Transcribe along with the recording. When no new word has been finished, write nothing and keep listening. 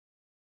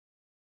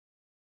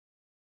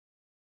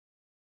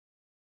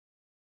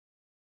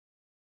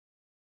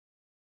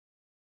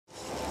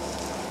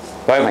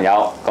各位朋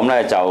友，咁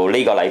咧就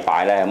呢個禮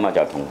拜咧，咁啊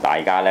就同大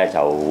家咧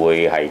就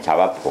會係插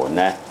一盤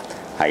咧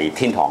係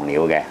天堂鳥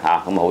嘅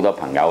嚇，咁好多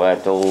朋友咧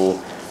都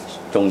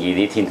中意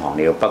啲天堂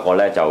鳥，不過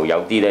咧就有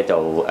啲咧就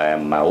唔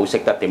係好識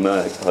得點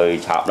樣去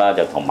插啦，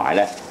就同埋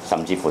咧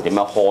甚至乎點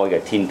樣開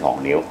嘅天堂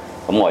鳥。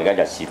咁我而家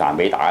就示範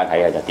俾大家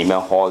睇下，就點樣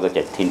開嗰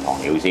隻天堂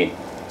鳥先。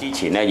之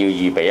前咧要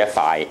預備一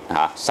塊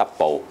濕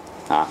布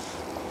嚇，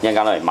一陣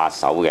間攞嚟抹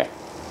手嘅。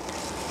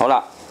好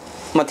啦。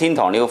咁啊天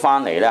堂鳥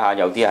翻嚟咧嚇，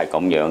有啲係咁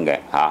樣嘅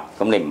嚇，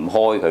咁你唔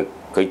開佢，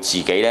佢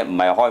自己咧唔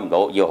係開唔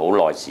到，要好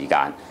耐時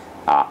間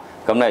啊。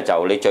咁咧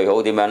就你最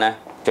好點樣咧？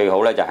最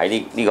好咧就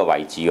喺呢個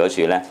位置嗰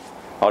處咧，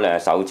攞兩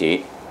隻手指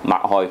擘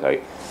開佢。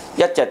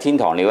一隻天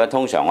堂鳥咧，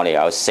通常我哋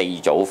有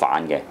4組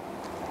反嘅，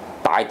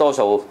大多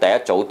數第一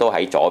組都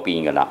喺左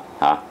邊㗎啦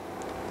嚇。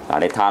嗱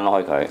你攤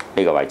開佢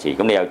呢個位置，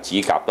咁你有指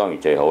甲當然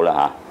最好啦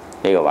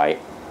嚇。呢個位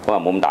咁啊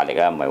冇咁大力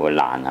啊，唔係會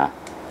爛嚇。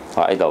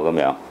好喺度咁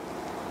樣，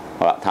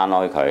好啦攤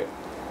開佢。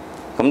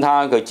咁攤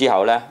開佢之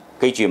後咧，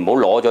記住唔好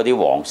攞咗啲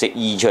黃色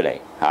衣出嚟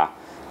嚇。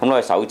咁攞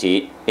個手指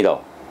呢度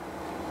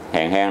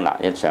輕輕嗱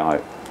一上去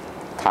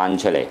攤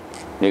出嚟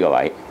呢個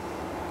位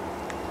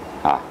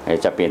嚇，喺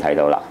側邊睇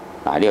到啦。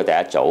嗱呢個第一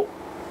組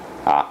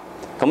嚇。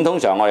咁通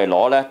常我哋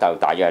攞咧就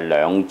大約係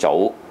2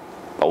組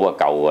到就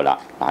夠㗎啦。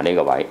嗱呢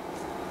個位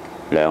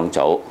2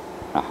組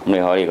嗱，咁你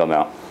可以咁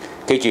樣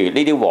記住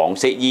呢啲黃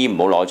色衣唔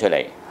好攞出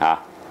嚟嚇。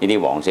呢啲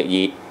黃色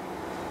衣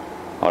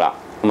好啦。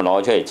咁啊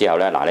攞咗出嚟之後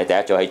咧，嗱你第一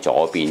組喺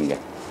左邊嘅，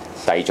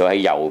第二組喺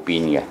右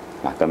邊嘅，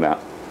嗱咁樣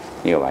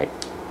呢個位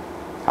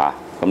嚇，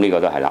咁呢個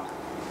都係啦。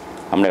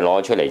咁你攞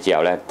咗出嚟之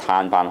後咧，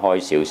攤翻開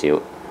少少，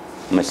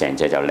咁啊成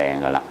隻就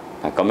靚噶啦。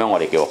咁樣我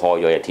哋叫開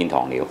咗隻天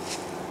堂鳥。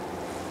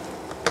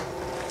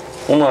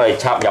咁我哋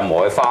插任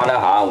何嘅花咧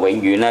嚇，永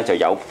遠咧就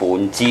有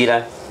半支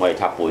咧，我哋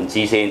插半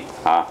支先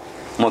嚇。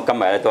咁我今日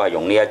咧都係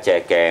用呢一隻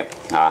嘅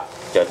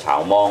雀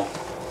巢芒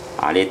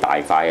呢啲大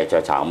塊嘅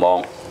雀巢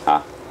芒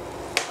嚇。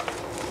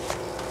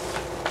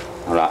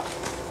好啦，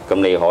咁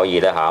你可以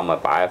咧嚇，咁啊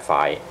擺一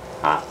塊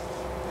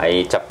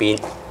喺側邊。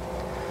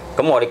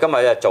咁我哋今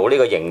日就做呢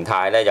個形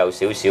態咧，有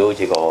少少好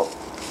似個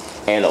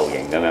L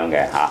型咁樣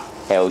嘅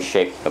L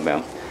shape 咁樣。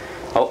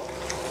好，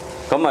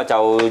咁啊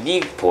就呢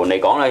盤嚟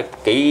講咧，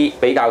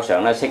比較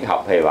上咧適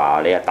合，譬如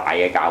話你係大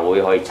嘅教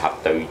會可以插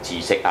對字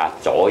式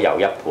左右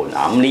一盤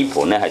啊。咁呢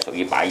盤咧係屬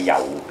於擺右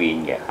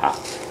邊嘅嚇。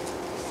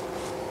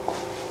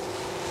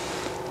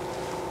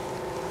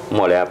咁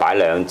我哋啊擺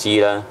2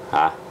支啦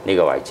呢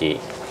個位置。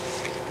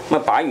咁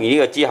啊擺完呢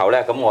個之後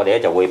咧，咁我哋咧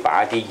就會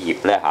擺一啲葉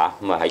咧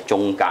咁啊喺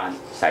中間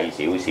細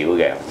少少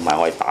嘅，同埋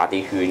我哋打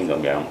啲圈咁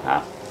樣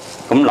嚇。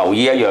咁留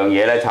意一樣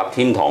嘢咧，插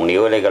天堂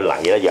鳥呢個泥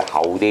咧要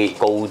厚啲、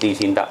高啲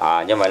先得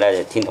因為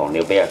咧天堂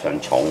鳥比較上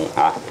重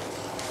嚇。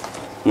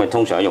咁啊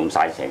通常用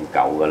晒成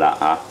嚿噶啦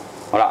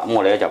好啦，咁我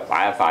哋咧就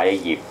擺一塊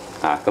啲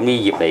葉咁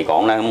啲葉嚟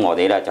講咧，咁我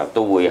哋咧就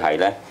都會係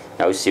咧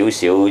有少少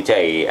即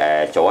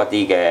係做一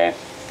啲嘅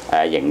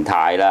形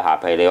態啦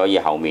譬如你可以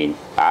後面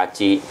擺一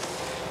支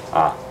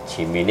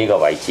前面呢個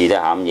位置咧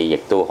咁亦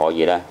都可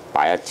以咧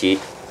擺一支。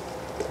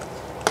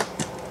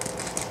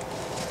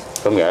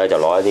咁然後咧就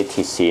攞一啲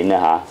鐵線咧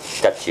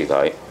拮住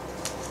佢。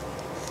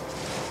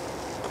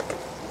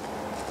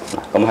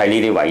咁喺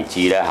呢啲位置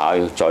咧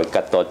要再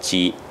拮多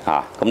支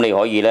咁你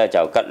可以咧就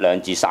拮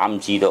2至3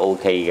支都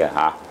OK 嘅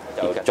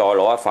就再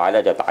攞一塊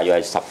咧就大約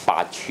係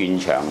18寸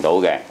長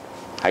度嘅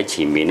喺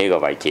前面呢個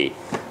位置。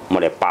咁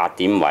我哋8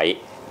點位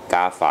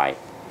加塊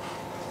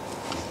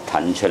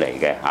褪出嚟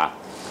嘅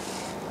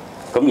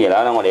咁然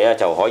後咧，我哋咧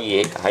就可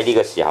以喺呢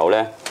個時候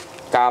咧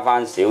加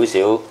翻少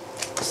少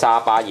沙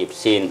巴葉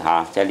先即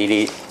係呢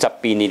啲側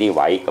邊呢啲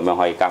位咁樣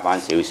可以加翻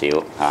少少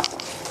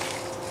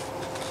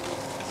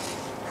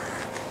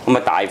咁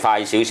啊大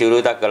塊少少都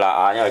得㗎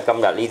啦因為今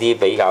日呢啲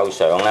比較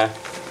上咧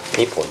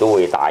呢盤都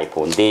會大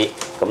盤啲，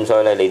咁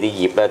所以咧你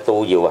啲葉咧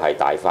都要係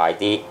大塊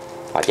啲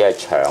或者係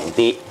長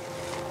啲。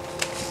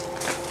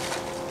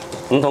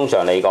咁通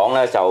常嚟講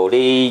咧，就啲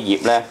葉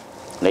咧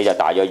你就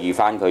大約預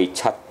翻佢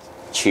7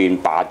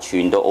寸8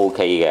寸都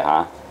OK 嘅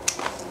呢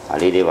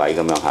啲位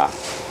咁樣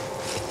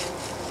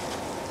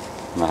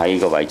咁喺呢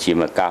個位置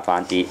咪加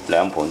翻啲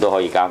，2盤都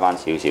可以加翻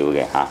少少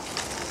嘅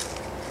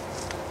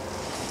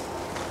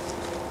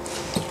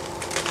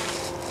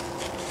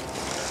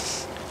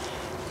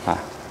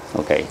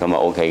OK 咁啊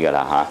OK 㗎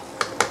啦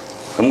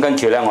咁跟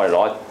住咧，我哋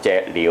攞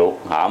隻鳥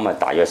咁啊，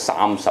大約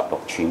36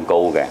寸高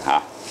嘅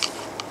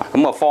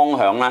咁個方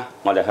向咧，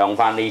我哋向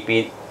翻呢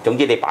邊。總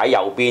之你擺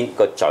右邊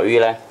個嘴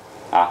咧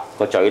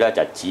個嘴咧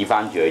就指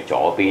翻住去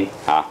左邊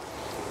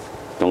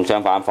用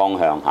相反方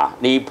向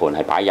呢盤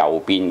係擺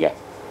右邊嘅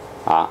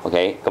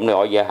OK， 咁你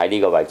可以喺呢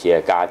個位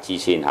置加支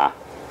先咁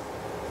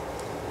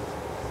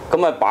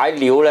啊擺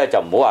料咧就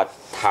唔好話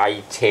太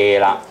斜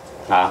啦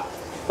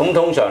咁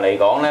通常嚟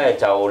講咧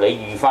就你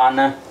預翻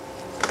咧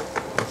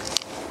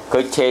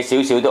佢斜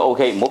少少都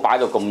OK， 唔好擺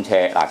到咁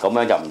斜咁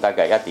樣就唔得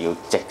嘅，一定要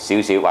直少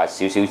少或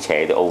少少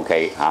斜都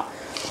OK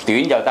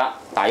短就得，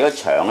但係如果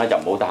長咧就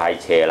唔好太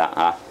斜啦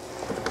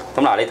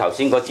咁嗱，你頭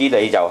先嗰支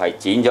你就係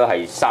剪咗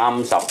係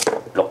36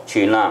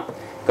寸啦。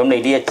咁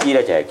你呢一支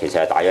咧就係其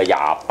實係大約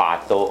28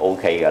都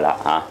OK 㗎啦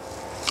嚇。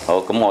好，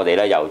咁我哋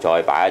咧又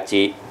再擺一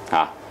支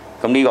嚇。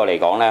咁呢個嚟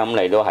講咧，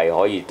咁你都係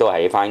可以都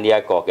係翻呢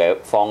一個嘅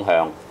方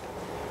向。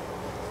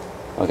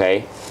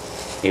OK，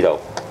 呢度。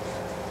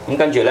咁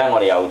跟住咧，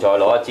我哋又再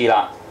攞一支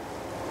啦。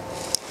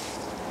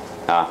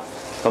啊，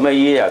咁呢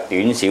啲就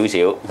短少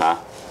少嚇。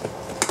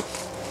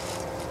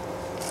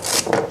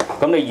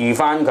咁你預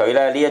翻佢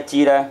咧，呢一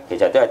支咧其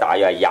實都係大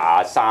約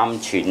係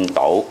23寸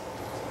到。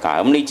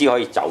咁呢支可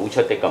以走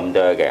出啲咁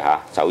多嘅嚇，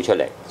走出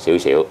嚟少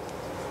少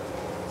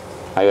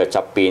喺個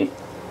側邊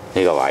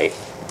呢個位。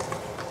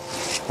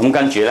咁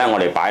跟住咧，我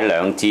哋擺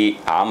兩支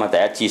啊，咁啊第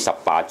一支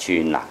18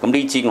寸嗱，咁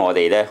呢支我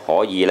哋咧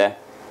可以咧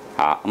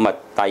嚇咁啊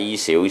低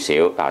少少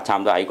嗱，差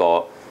唔多喺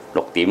個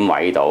6點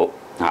位度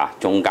嚇，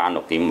中間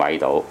6點位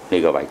度呢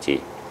個位置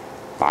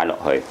擺落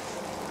去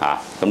嚇。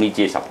咁呢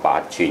支18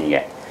寸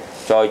嘅，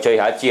再最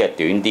後一支係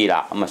短啲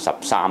啦，咁啊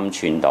13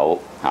寸到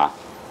嚇，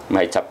咁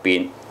喺側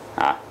邊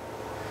嚇。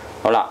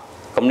好啦，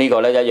咁呢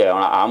個咧一樣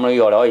啦，咁呢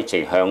個你可以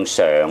直向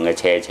上嘅，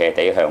斜斜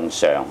地向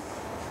上，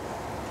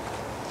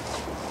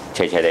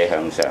斜斜地向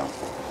上。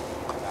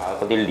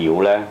嗰啲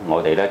料咧，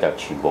我哋咧就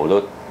全部都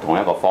同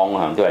一個方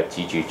向，都係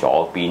指住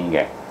左邊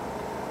嘅。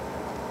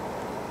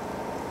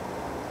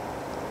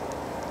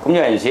咁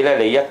有陣時咧，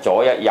你一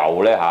左一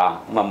右咧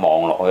嚇，咁啊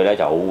望落去咧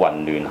就好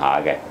混亂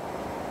下嘅。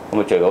咁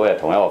啊最好係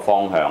同一個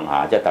方向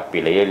嚇，即係特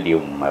別你啲料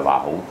唔係話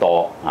好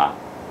多嚇。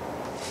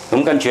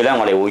咁跟住咧，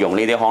我哋會用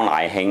呢啲康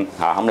乃馨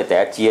嚇，咁你第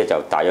一支咧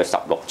就大約16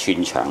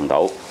寸長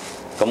度。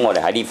咁我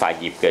哋喺呢塊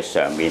葉嘅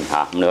上面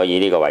嚇，咁你可以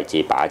呢個位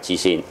置擺一支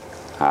先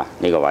嚇，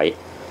呢個位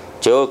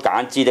最好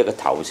揀支咧個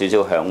頭少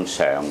少向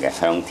上嘅，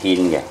向天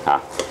嘅嚇。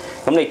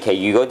咁你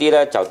其餘嗰啲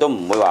咧就都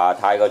唔會話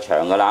太過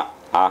長噶啦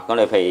嚇。咁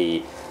你譬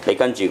如你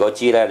跟住嗰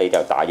支咧，你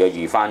就大約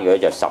預翻佢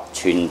就10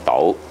寸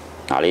到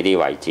啊，呢啲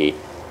位置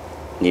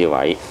呢啲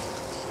位。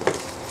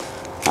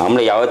咁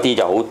你有一啲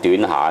就好短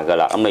下噶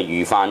啦，咁你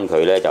預翻佢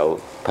咧就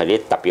譬如啲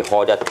特別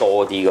開得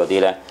多啲嗰啲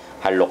咧，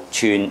係6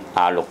寸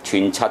啊6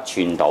寸7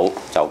寸到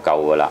就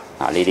夠噶啦。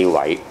啊呢啲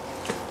位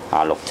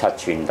啊6、7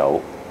寸到，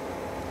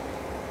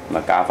咁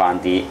啊加翻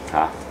啲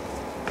嚇，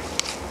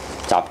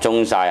集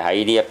中晒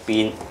喺呢一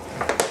邊。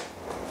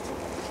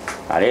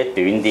嗱呢啲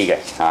短啲嘅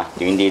嚇，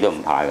短啲都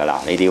唔怕噶啦，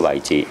呢啲位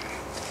置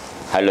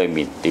喺裏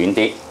面短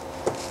啲。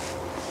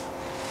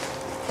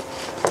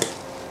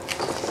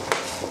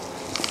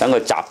等佢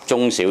集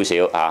中少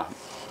少啊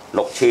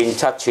，6寸、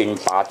7寸、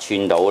8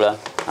寸到啦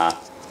啊，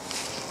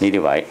呢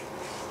啲位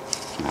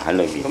喺裏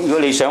面。咁如果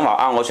你想話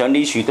啊，我想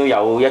呢處都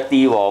有一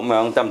啲喎，咁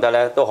樣得唔得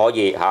咧？都可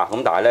以嚇，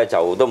咁但係咧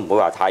就都唔會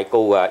話太高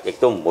嘅，亦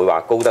都唔會話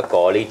高得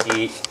過呢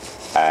支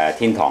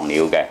天堂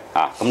鳥嘅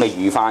嚇。咁你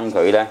預翻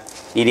佢咧，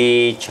呢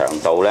啲長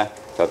度咧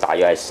就大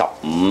約係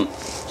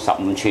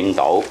15寸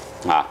到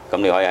啊。咁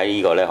你可以喺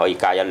呢個咧可以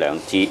加1、2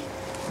支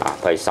啊，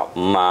譬如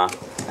15啊。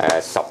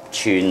10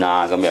寸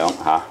啊咁樣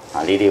嚇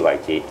啊，呢啲位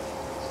置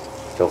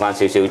做翻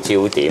少少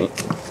焦點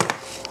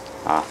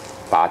啊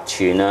，8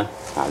寸啦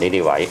啊，呢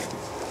啲位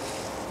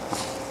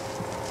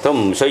都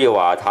唔需要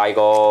話太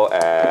過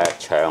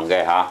長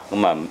嘅嚇，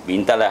咁啊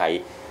免得咧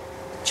係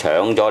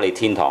搶咗你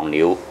天堂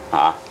鳥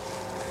嚇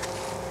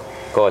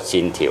嗰個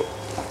線條，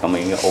咁啊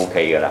已經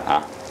OK 嘅啦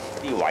嚇。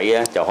啲位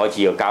咧就開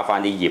始要加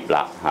翻啲葉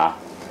啦嚇，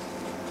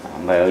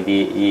咁啊有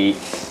啲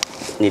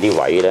呢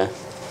啲位咧。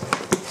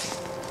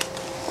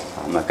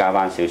咁啊加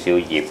翻少少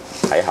葉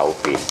喺後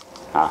邊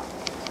嚇，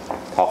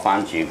托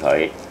翻住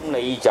佢。咁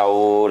你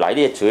就嗱呢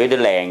啲屬於啲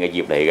靚嘅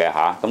葉嚟嘅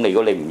嚇。咁你如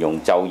果你唔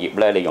用皺葉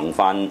咧，你用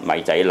翻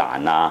米仔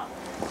蘭啊、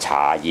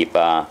茶葉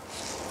啊，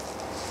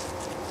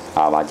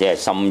或者係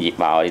深葉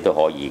啊嗰啲都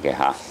可以嘅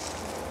嚇。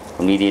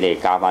咁呢啲你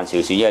加翻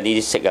少少，因為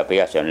呢啲色啊比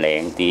較上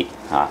靚啲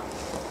嚇。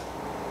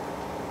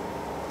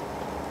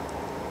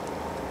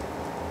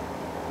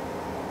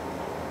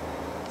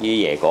呢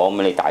啲椰果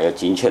咁你大約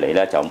剪出嚟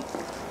咧就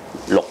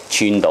6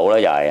寸到啦，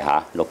又係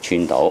嚇6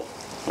寸到，我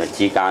哋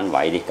之間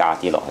位啲加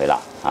啲落去啦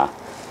嚇，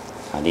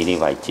呢啲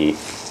位置。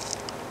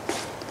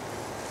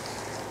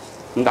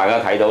咁大家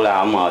睇到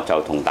啦，咁我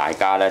就同大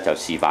家咧就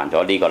示範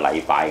咗呢個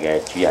禮拜嘅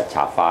主日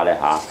插花咧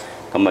嚇，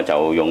咁啊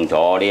就用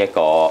咗呢一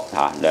個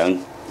2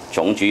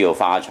種主要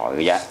花材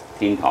嘅啫，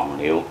天堂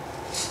鳥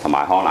同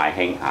埋康乃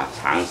馨嚇，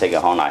橙色嘅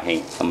康乃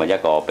馨，咁啊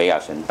一個比較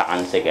純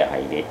單色嘅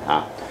系列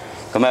嚇，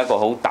咁一個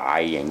好大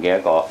型嘅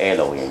一個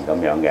L 型咁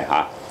樣嘅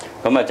嚇。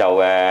咁啊就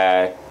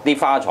啲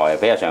花材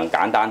比較上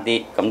簡單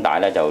啲，咁但係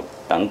咧就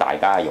等大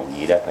家係容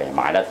易咧，譬如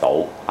買得到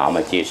咁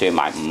啊只需要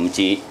買5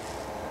支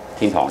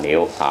天堂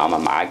鳥咁啊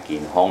買一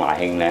件康乃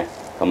馨咧，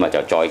咁啊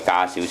就再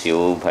加少少，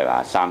譬如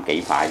話3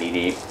幾塊呢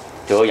啲，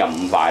最好有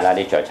5塊啦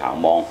啲雀巢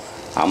芒，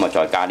咁啊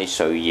再加啲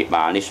碎葉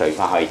啊，啲碎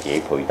花可以自己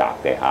配搭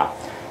嘅嚇，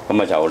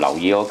咁啊就留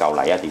意嗰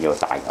嚿泥一定要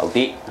大嚿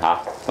啲嚇，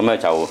咁咧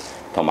就。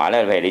同埋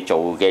咧，譬如你做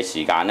嘅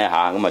時間咧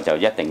嚇，咁啊就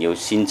一定要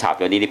先插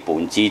咗呢啲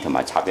半枝，同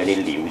埋插咗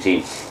啲料先，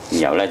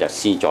然後咧就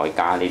先再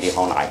加呢啲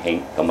康乃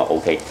馨，咁啊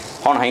OK。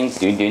康乃馨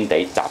短短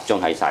地集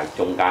中喺晒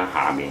中間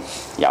下面，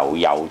由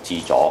右至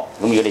左。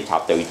咁如果你插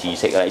對至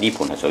色咧，呢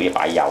盤係屬於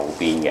擺右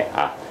邊嘅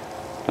嚇。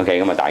OK，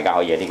咁啊大家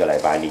可以喺呢個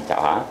禮拜練習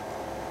下。